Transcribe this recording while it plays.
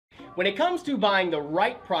When it comes to buying the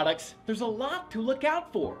right products, there's a lot to look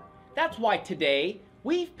out for. That's why today,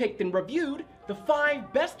 we've picked and reviewed the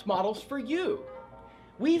 5 best models for you.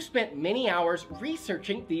 We've spent many hours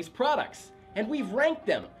researching these products, and we've ranked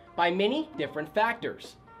them by many different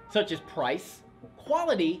factors, such as price,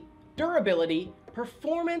 quality, durability,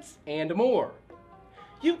 performance, and more.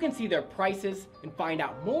 You can see their prices and find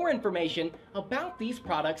out more information about these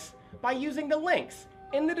products by using the links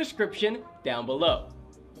in the description down below.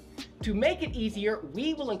 To make it easier,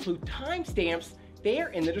 we will include timestamps there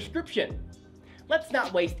in the description. Let's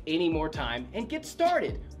not waste any more time and get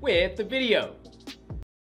started with the video.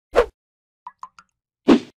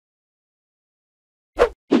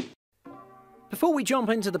 Before we jump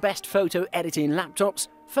into the best photo editing laptops,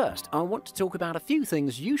 first I want to talk about a few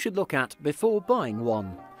things you should look at before buying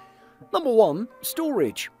one. Number 1,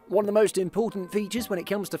 storage. One of the most important features when it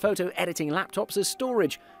comes to photo editing laptops is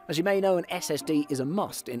storage. As you may know, an SSD is a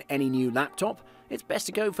must in any new laptop. It's best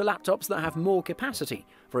to go for laptops that have more capacity.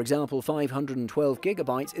 For example,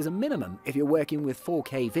 512GB is a minimum if you're working with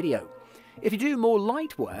 4K video. If you do more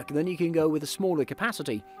light work, then you can go with a smaller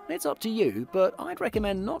capacity. It's up to you, but I'd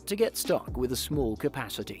recommend not to get stuck with a small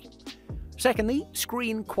capacity. Secondly,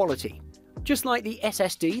 screen quality. Just like the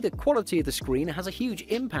SSD, the quality of the screen has a huge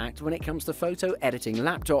impact when it comes to photo editing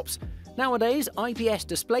laptops. Nowadays, IPS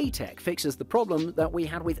display tech fixes the problem that we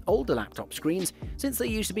had with older laptop screens, since they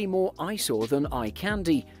used to be more eyesore than eye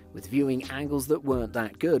candy, with viewing angles that weren't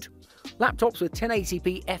that good. Laptops with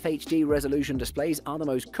 1080p FHD resolution displays are the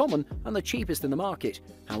most common and the cheapest in the market.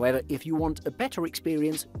 However, if you want a better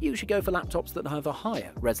experience, you should go for laptops that have a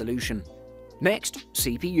higher resolution. Next,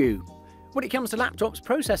 CPU. When it comes to laptops'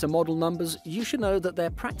 processor model numbers, you should know that they're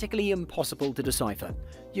practically impossible to decipher.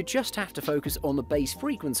 You just have to focus on the base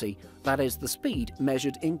frequency, that is, the speed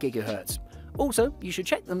measured in gigahertz. Also, you should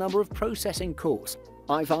check the number of processing cores.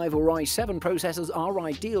 i5 or i7 processors are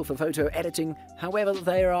ideal for photo editing, however,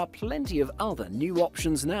 there are plenty of other new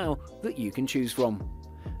options now that you can choose from.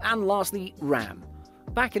 And lastly, RAM.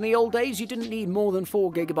 Back in the old days, you didn't need more than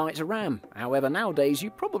 4GB of RAM. However, nowadays,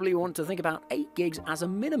 you probably want to think about 8GB as a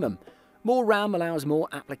minimum. More RAM allows more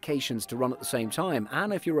applications to run at the same time,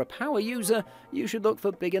 and if you're a power user, you should look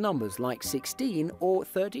for bigger numbers like 16 or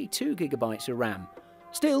 32GB of RAM.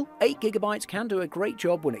 Still, 8GB can do a great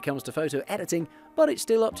job when it comes to photo editing, but it's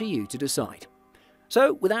still up to you to decide.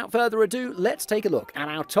 So, without further ado, let's take a look at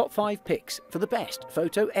our top 5 picks for the best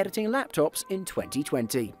photo editing laptops in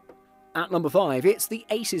 2020. At number 5, it's the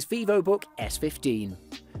Asus VivoBook S15.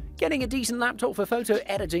 Getting a decent laptop for photo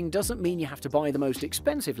editing doesn't mean you have to buy the most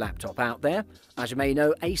expensive laptop out there. As you may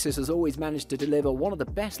know, Asus has always managed to deliver one of the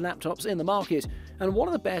best laptops in the market, and one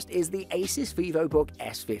of the best is the Asus VivoBook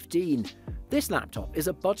S15. This laptop is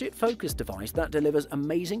a budget-focused device that delivers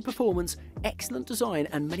amazing performance, excellent design,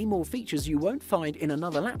 and many more features you won't find in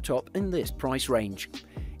another laptop in this price range.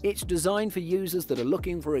 It's designed for users that are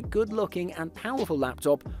looking for a good-looking and powerful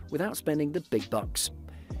laptop without spending the big bucks.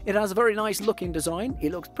 It has a very nice looking design,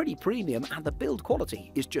 it looks pretty premium, and the build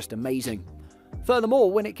quality is just amazing.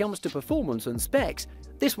 Furthermore, when it comes to performance and specs,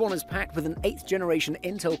 this one is packed with an 8th generation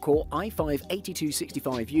Intel Core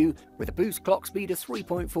i5-8265U with a boost clock speed of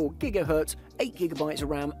 3.4 GHz, 8GB of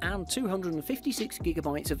RAM, and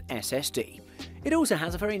 256GB of SSD. It also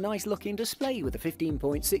has a very nice looking display with a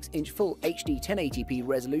 15.6-inch Full HD 1080p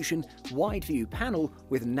resolution wide view panel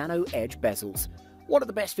with nano edge bezels. One of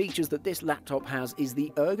the best features that this laptop has is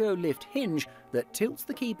the Ergo Lift hinge that tilts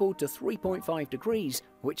the keyboard to 3.5 degrees,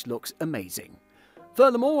 which looks amazing.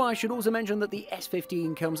 Furthermore, I should also mention that the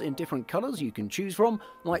S15 comes in different colours you can choose from,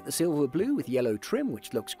 like the silver blue with yellow trim,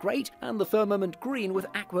 which looks great, and the firmament green with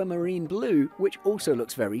aquamarine blue, which also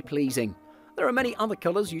looks very pleasing. There are many other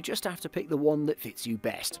colours, you just have to pick the one that fits you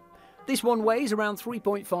best. This one weighs around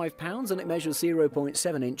 3.5 pounds and it measures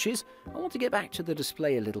 0.7 inches. I want to get back to the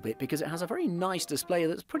display a little bit because it has a very nice display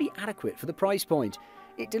that's pretty adequate for the price point.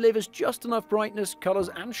 It delivers just enough brightness, colours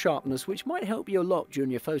and sharpness which might help you a lot during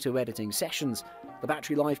your photo editing sessions. The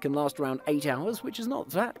battery life can last around 8 hours, which is not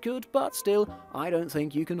that good, but still, I don't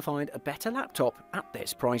think you can find a better laptop at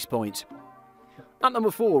this price point. At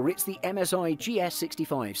number 4, it's the MSI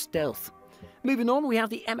GS65 Stealth. Moving on, we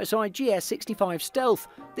have the MSI GS65 Stealth.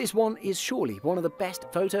 This one is surely one of the best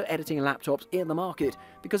photo editing laptops in the market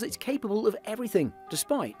because it's capable of everything,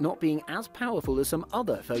 despite not being as powerful as some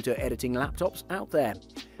other photo editing laptops out there.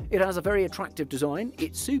 It has a very attractive design,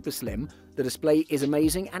 it's super slim, the display is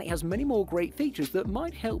amazing, and it has many more great features that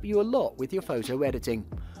might help you a lot with your photo editing.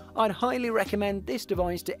 I'd highly recommend this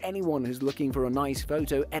device to anyone who's looking for a nice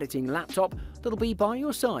photo editing laptop that'll be by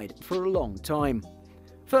your side for a long time.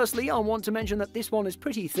 Firstly, I want to mention that this one is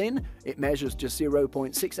pretty thin. It measures just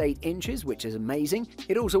 0.68 inches, which is amazing.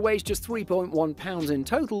 It also weighs just 3.1 pounds in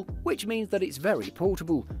total, which means that it's very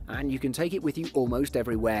portable, and you can take it with you almost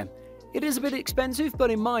everywhere. It is a bit expensive, but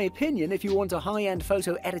in my opinion, if you want a high-end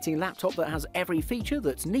photo editing laptop that has every feature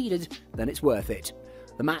that's needed, then it's worth it.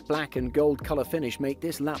 The matte black and gold colour finish make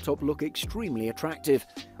this laptop look extremely attractive.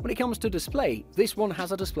 When it comes to display, this one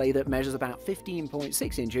has a display that measures about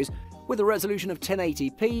 15.6 inches with a resolution of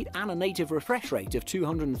 1080p and a native refresh rate of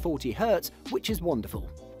 240Hz, which is wonderful.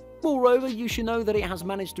 Moreover, you should know that it has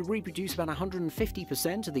managed to reproduce about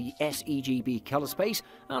 150% of the sRGB colour space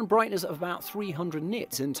and brightness of about 300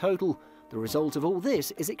 nits in total. The result of all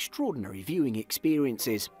this is extraordinary viewing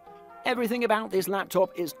experiences. Everything about this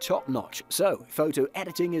laptop is top-notch, so photo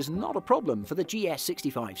editing is not a problem for the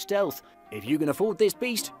GS65 Stealth. If you can afford this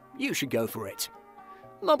beast, you should go for it.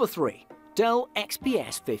 Number 3. Dell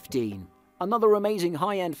XPS 15. Another amazing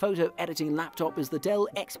high-end photo editing laptop is the Dell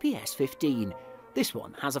XPS 15. This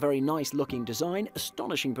one has a very nice looking design,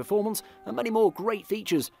 astonishing performance, and many more great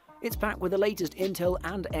features. It's packed with the latest Intel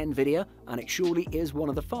and Nvidia, and it surely is one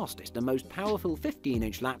of the fastest and most powerful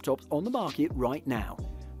 15-inch laptops on the market right now.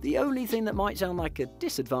 The only thing that might sound like a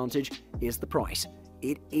disadvantage is the price.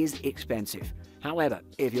 It is expensive. However,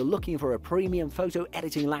 if you're looking for a premium photo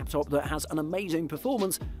editing laptop that has an amazing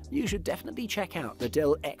performance, you should definitely check out the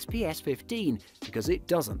Dell XPS 15 because it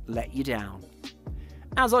doesn't let you down.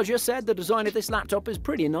 As I just said, the design of this laptop is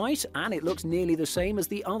pretty nice and it looks nearly the same as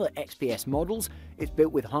the other XPS models. It's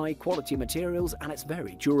built with high quality materials and it's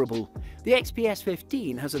very durable. The XPS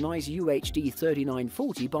 15 has a nice UHD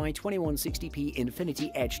 3940 by 2160p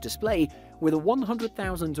Infinity Edge display with a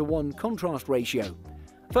 100,000:1 contrast ratio.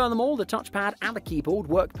 Furthermore, the touchpad and the keyboard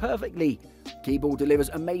work perfectly. The keyboard delivers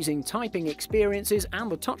amazing typing experiences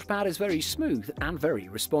and the touchpad is very smooth and very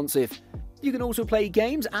responsive. You can also play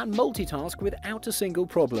games and multitask without a single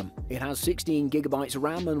problem. It has 16GB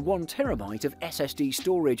RAM and 1TB of SSD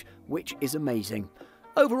storage, which is amazing.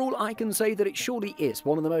 Overall, I can say that it surely is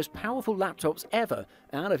one of the most powerful laptops ever,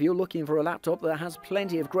 and if you're looking for a laptop that has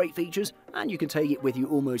plenty of great features and you can take it with you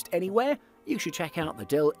almost anywhere, you should check out the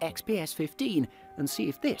Dell XPS 15 and see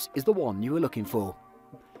if this is the one you are looking for.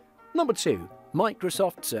 Number 2.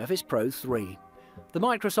 Microsoft Surface Pro 3. The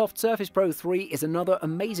Microsoft Surface Pro 3 is another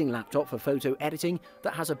amazing laptop for photo editing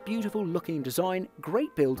that has a beautiful looking design,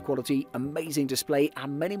 great build quality, amazing display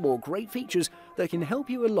and many more great features that can help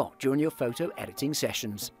you a lot during your photo editing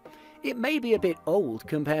sessions. It may be a bit old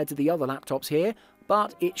compared to the other laptops here,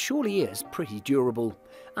 but it surely is pretty durable,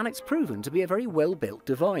 and it's proven to be a very well built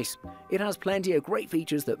device. It has plenty of great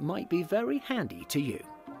features that might be very handy to you.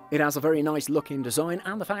 It has a very nice looking design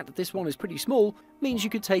and the fact that this one is pretty small means you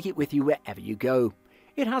could take it with you wherever you go.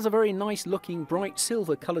 It has a very nice looking bright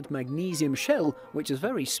silver coloured magnesium shell which is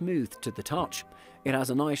very smooth to the touch. It has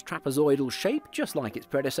a nice trapezoidal shape just like its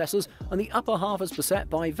predecessors and the upper half is beset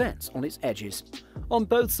by vents on its edges. On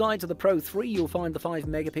both sides of the Pro 3 you'll find the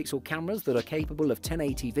 5-megapixel cameras that are capable of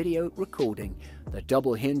 1080 video recording. The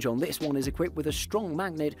double hinge on this one is equipped with a strong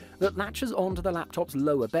magnet that latches onto the laptop's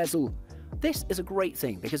lower bezel. This is a great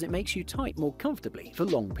thing because it makes you type more comfortably for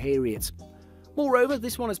long periods. Moreover,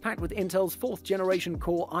 this one is packed with Intel's 4th generation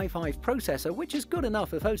Core i5 processor, which is good enough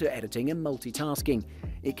for photo editing and multitasking.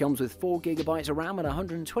 It comes with 4GB of RAM and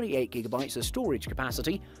 128GB of storage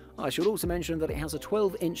capacity. I should also mention that it has a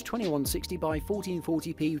 12-inch 2160 by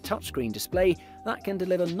 1440p touchscreen display that can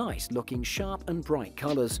deliver nice looking sharp and bright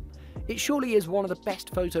colours. It surely is one of the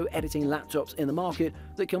best photo editing laptops in the market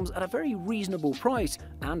that comes at a very reasonable price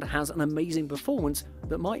and has an amazing performance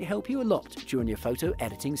that might help you a lot during your photo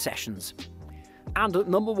editing sessions. And at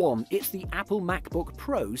number 1, it's the Apple MacBook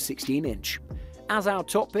Pro 16-inch. As our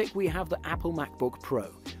top pick, we have the Apple MacBook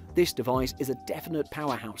Pro. This device is a definite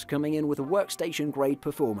powerhouse coming in with a workstation-grade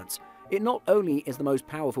performance. It not only is the most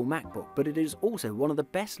powerful MacBook, but it is also one of the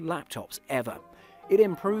best laptops ever. It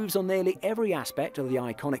improves on nearly every aspect of the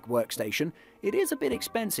iconic workstation. It is a bit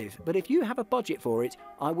expensive, but if you have a budget for it,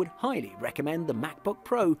 I would highly recommend the MacBook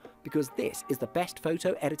Pro because this is the best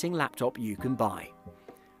photo editing laptop you can buy.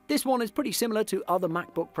 This one is pretty similar to other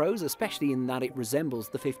MacBook Pros, especially in that it resembles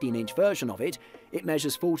the 15-inch version of it. It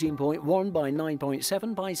measures 14.1 by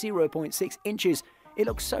 9.7 by 0.6 inches. It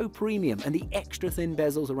looks so premium and the extra thin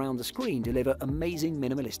bezels around the screen deliver amazing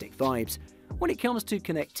minimalistic vibes. When it comes to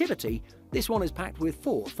connectivity, this one is packed with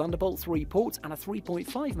 4 Thunderbolt 3 ports and a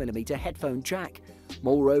 3.5mm headphone jack.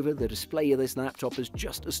 Moreover, the display of this laptop is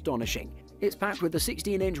just astonishing. It's packed with a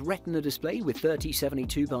 16-inch Retina display with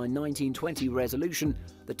 3072 by 1920 resolution.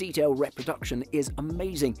 The detail reproduction is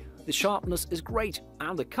amazing, the sharpness is great,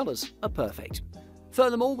 and the colours are perfect.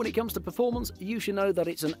 Furthermore, when it comes to performance, you should know that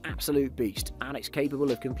it's an absolute beast and it's capable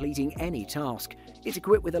of completing any task. It's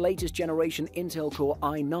equipped with the latest generation Intel Core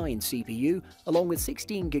i9 CPU, along with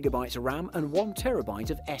 16GB of RAM and 1TB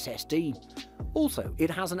of SSD. Also, it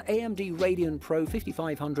has an AMD Radeon Pro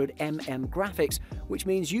 5500mm graphics, which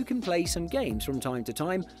means you can play some games from time to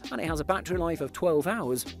time, and it has a battery life of 12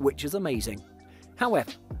 hours, which is amazing.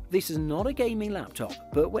 However, this is not a gaming laptop,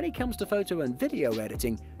 but when it comes to photo and video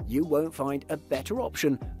editing, you won't find a better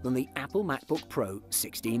option than the Apple MacBook Pro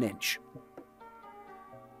 16-inch.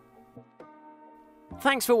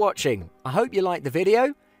 Thanks for watching. I hope you liked the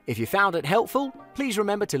video. If you found it helpful, please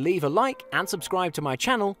remember to leave a like and subscribe to my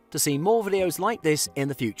channel to see more videos like this in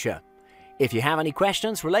the future. If you have any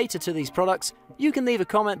questions related to these products, you can leave a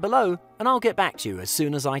comment below and I'll get back to you as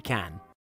soon as I can.